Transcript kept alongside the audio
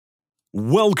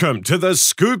Welcome to the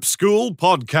Scoop School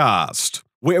podcast,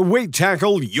 where we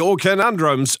tackle your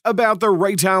conundrums about the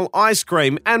retail ice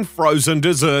cream and frozen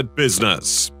dessert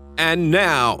business. And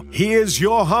now, here's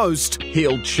your host.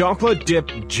 He'll chocolate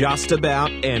dip just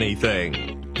about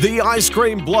anything. The ice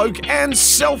cream bloke and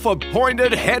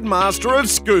self-appointed headmaster of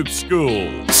Scoop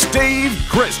School, Steve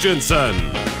Christensen.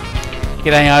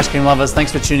 G'day ice cream lovers,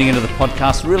 thanks for tuning into the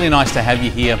podcast. Really nice to have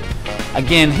you here.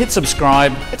 Again, hit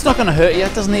subscribe. It's not going to hurt you,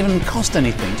 it doesn't even cost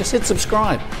anything. Just hit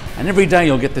subscribe and every day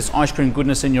you'll get this ice cream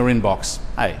goodness in your inbox.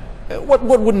 Hey, what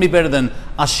wouldn't be better than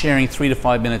us sharing 3 to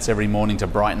 5 minutes every morning to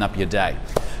brighten up your day?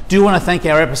 Do want to thank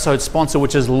our episode sponsor,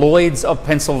 which is Lloyd's of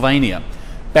Pennsylvania.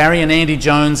 Barry and Andy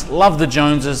Jones, love the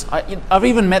Joneses. I've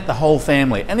even met the whole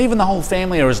family, and even the whole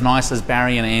family are as nice as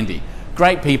Barry and Andy.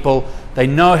 Great people. They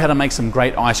know how to make some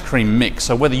great ice cream mix.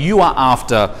 So whether you are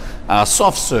after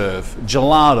soft serve,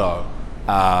 gelato,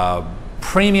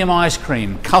 premium ice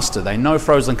cream, custard, they know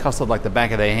frozen custard like the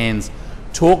back of their hands,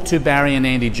 talk to Barry and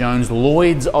Andy Jones,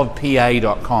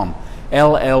 lloydsofpa.com,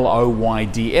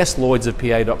 L-L-O-Y-D-S,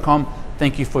 lloydsofpa.com.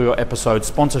 Thank you for your episode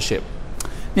sponsorship.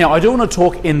 Now, I do want to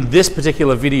talk in this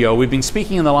particular video. We've been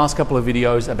speaking in the last couple of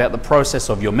videos about the process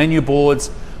of your menu boards,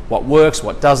 what works,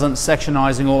 what doesn't,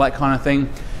 sectionizing, all that kind of thing.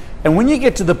 And when you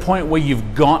get to the point where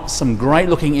you've got some great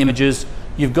looking images,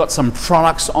 you've got some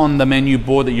products on the menu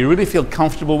board that you really feel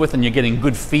comfortable with and you're getting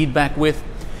good feedback with,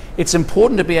 it's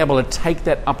important to be able to take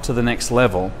that up to the next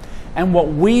level. And what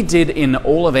we did in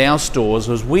all of our stores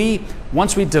was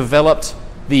once we developed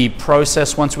the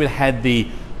process, once we had the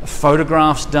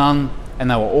photographs done and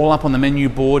they were all up on the menu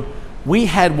board, we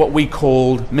had what we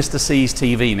called Mr. C's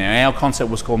TV. Now, our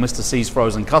concept was called Mr. C's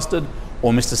Frozen Custard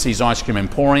or Mr. C's Ice Cream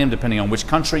Emporium, depending on which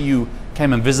country you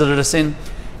came and visited us in.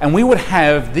 And we would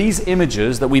have these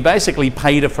images that we basically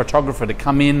paid a photographer to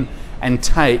come in and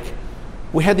take.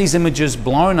 We had these images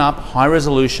blown up, high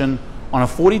resolution, on a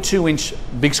 42-inch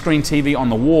big screen TV on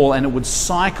the wall, and it would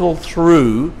cycle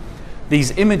through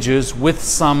these images with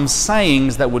some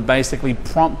sayings that would basically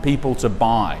prompt people to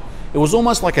buy. It was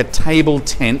almost like a table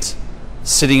tent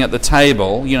sitting at the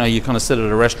table. You know, you kind of sit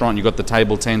at a restaurant, you've got the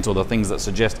table tent or the things that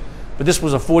suggest, but this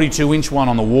was a 42-inch one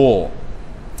on the wall.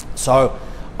 So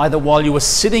either while you were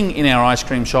sitting in our ice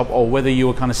cream shop or whether you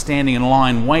were kind of standing in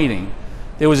line waiting,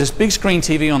 there was this big screen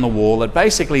TV on the wall that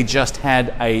basically just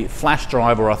had a flash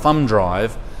drive or a thumb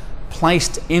drive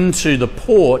placed into the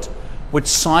port, which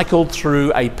cycled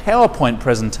through a PowerPoint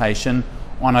presentation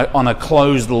on a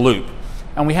closed loop.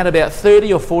 And we had about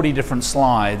 30 or 40 different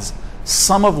slides,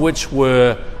 some of which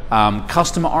were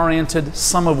customer oriented,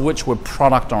 some of which were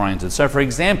product oriented. So for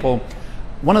example,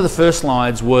 one of the first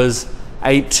slides was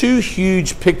two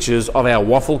huge pictures of our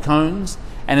waffle cones,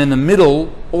 and in the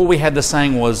middle, all we had the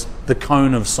saying was the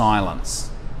cone of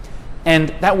silence. And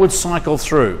that would cycle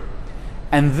through.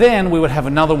 And then we would have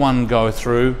another one go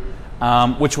through,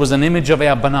 which was an image of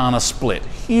our banana split.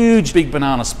 Huge, big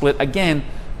banana split. Again,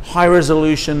 high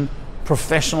resolution,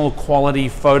 professional quality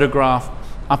photograph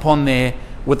up on there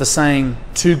with the saying,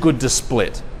 too good to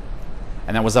split.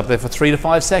 And that was up there for 3 to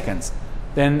 5 seconds.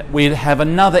 Then we'd have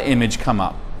another image come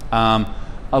up.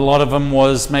 A lot of them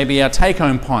was maybe our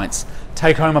take-home pints.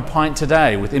 Take home a pint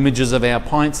today with images of our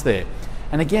pints there.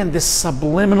 And again, this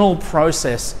subliminal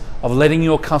process of letting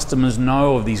your customers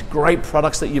know of these great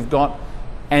products that you've got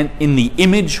and in the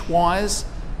image-wise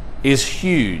is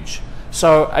huge.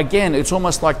 So again, it's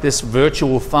almost like this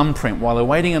virtual thumbprint while they're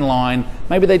waiting in line.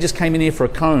 Maybe they just came in here for a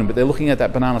cone, but they're looking at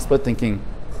that banana split thinking,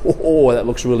 oh, that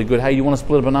looks really good. Hey, you want to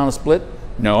split a banana split?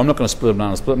 No, I'm not going to split a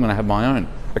banana split. I'm going to have my own.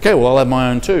 Okay, well, I'll have my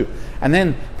own too. And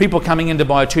then people coming in to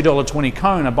buy a $2.20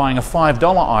 cone are buying a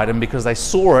 $5 item because they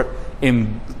saw it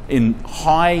in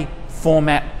high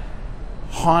format,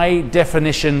 high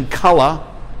definition color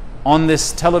on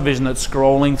this television that's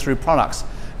scrolling through products.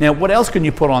 Now, what else can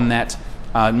you put on that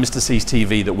Mr. C's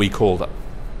TV that we called it?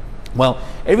 Well,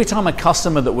 every time a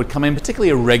customer that would come in,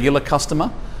 particularly a regular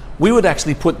customer, we would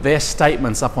actually put their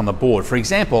statements up on the board. For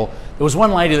example, there was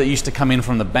one lady that used to come in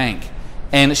from the bank,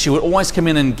 and she would always come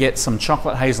in and get some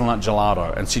chocolate hazelnut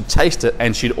gelato, and she'd taste it,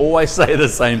 and she'd always say the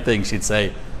same thing. She'd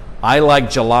say, I like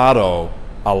gelato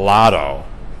a lotto.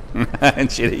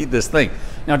 And she'd eat this thing.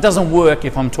 Now, it doesn't work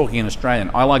if I'm talking in Australian.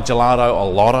 I like gelato a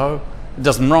lotto. It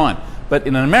doesn't rhyme. But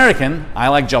in an American, I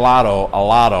like gelato a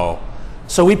lotto.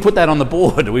 So we put that on the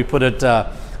board. We put it,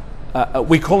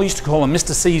 used to call them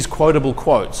Mr. C's quotable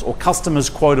quotes or customers'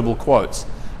 quotable quotes.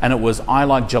 And it was, I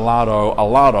like gelato a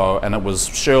lotto, and it was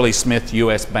Shirley Smith,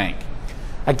 US Bank.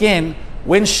 Again,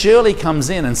 when Shirley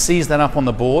comes in and sees that up on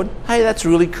the board, hey, that's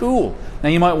really cool. Now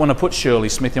you might want to put Shirley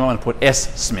Smith, you might want to put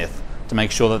S. Smith to make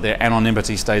sure that their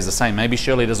anonymity stays the same. Maybe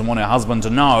Shirley doesn't want her husband to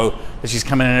know that she's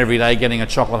coming in every day getting a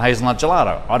chocolate hazelnut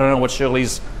gelato. I don't know what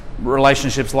Shirley's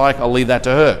relationship's like. I'll leave that to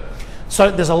her. So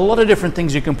there's a lot of different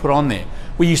things you can put on there.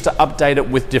 We used to update it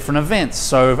with different events.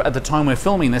 So at the time we're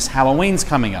filming this, Halloween's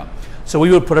coming up. So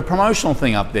we would put a promotional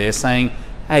thing up there saying,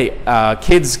 hey,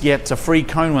 kids get a free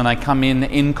cone when they come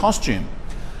in costume.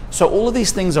 So all of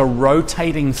these things are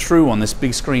rotating through on this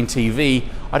big screen TV.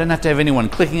 I don't have to have anyone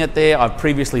clicking it there. I've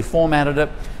previously formatted it.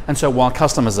 And so while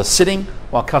customers are sitting,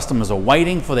 while customers are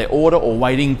waiting for their order or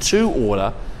waiting to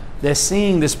order, they're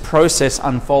seeing this process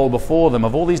unfold before them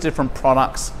of all these different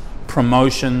products,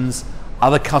 promotions,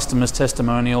 other customers'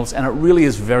 testimonials, and it really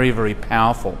is very, very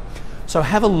powerful. So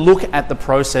have a look at the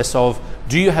process of,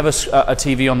 do you have a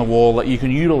TV on the wall that you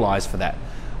can utilize for that?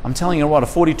 I'm telling you what, a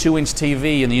 42-inch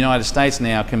TV in the United States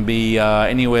now can be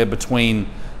anywhere between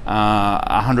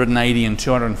 180 and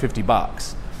 250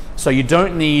 bucks. So you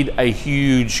don't need a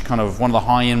huge kind of one of the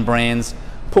high-end brands.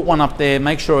 Put one up there,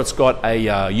 make sure it's got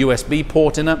a USB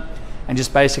port in it, and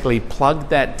just basically plug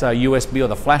that USB or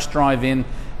the flash drive in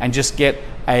and just get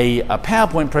a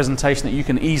PowerPoint presentation that you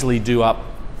can easily do up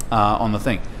on the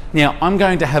thing. Now, I'm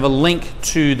going to have a link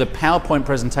to the PowerPoint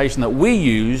presentation that we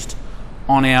used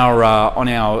on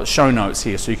our show notes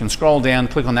here. So you can scroll down,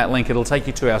 click on that link. It'll take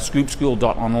you to our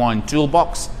scoopschool.online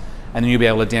toolbox, and then you'll be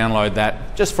able to download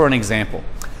that just for an example.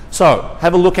 So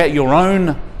have a look at your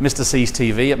own Mr. C's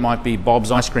TV. It might be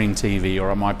Bob's Ice Cream TV, or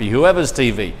it might be whoever's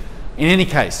TV. In any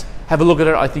case, have a look at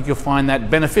it. I think you'll find that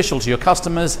beneficial to your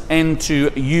customers and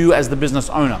to you as the business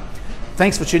owner.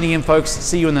 Thanks for tuning in, folks.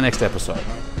 See you in the next episode.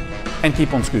 And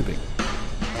keep on scooping.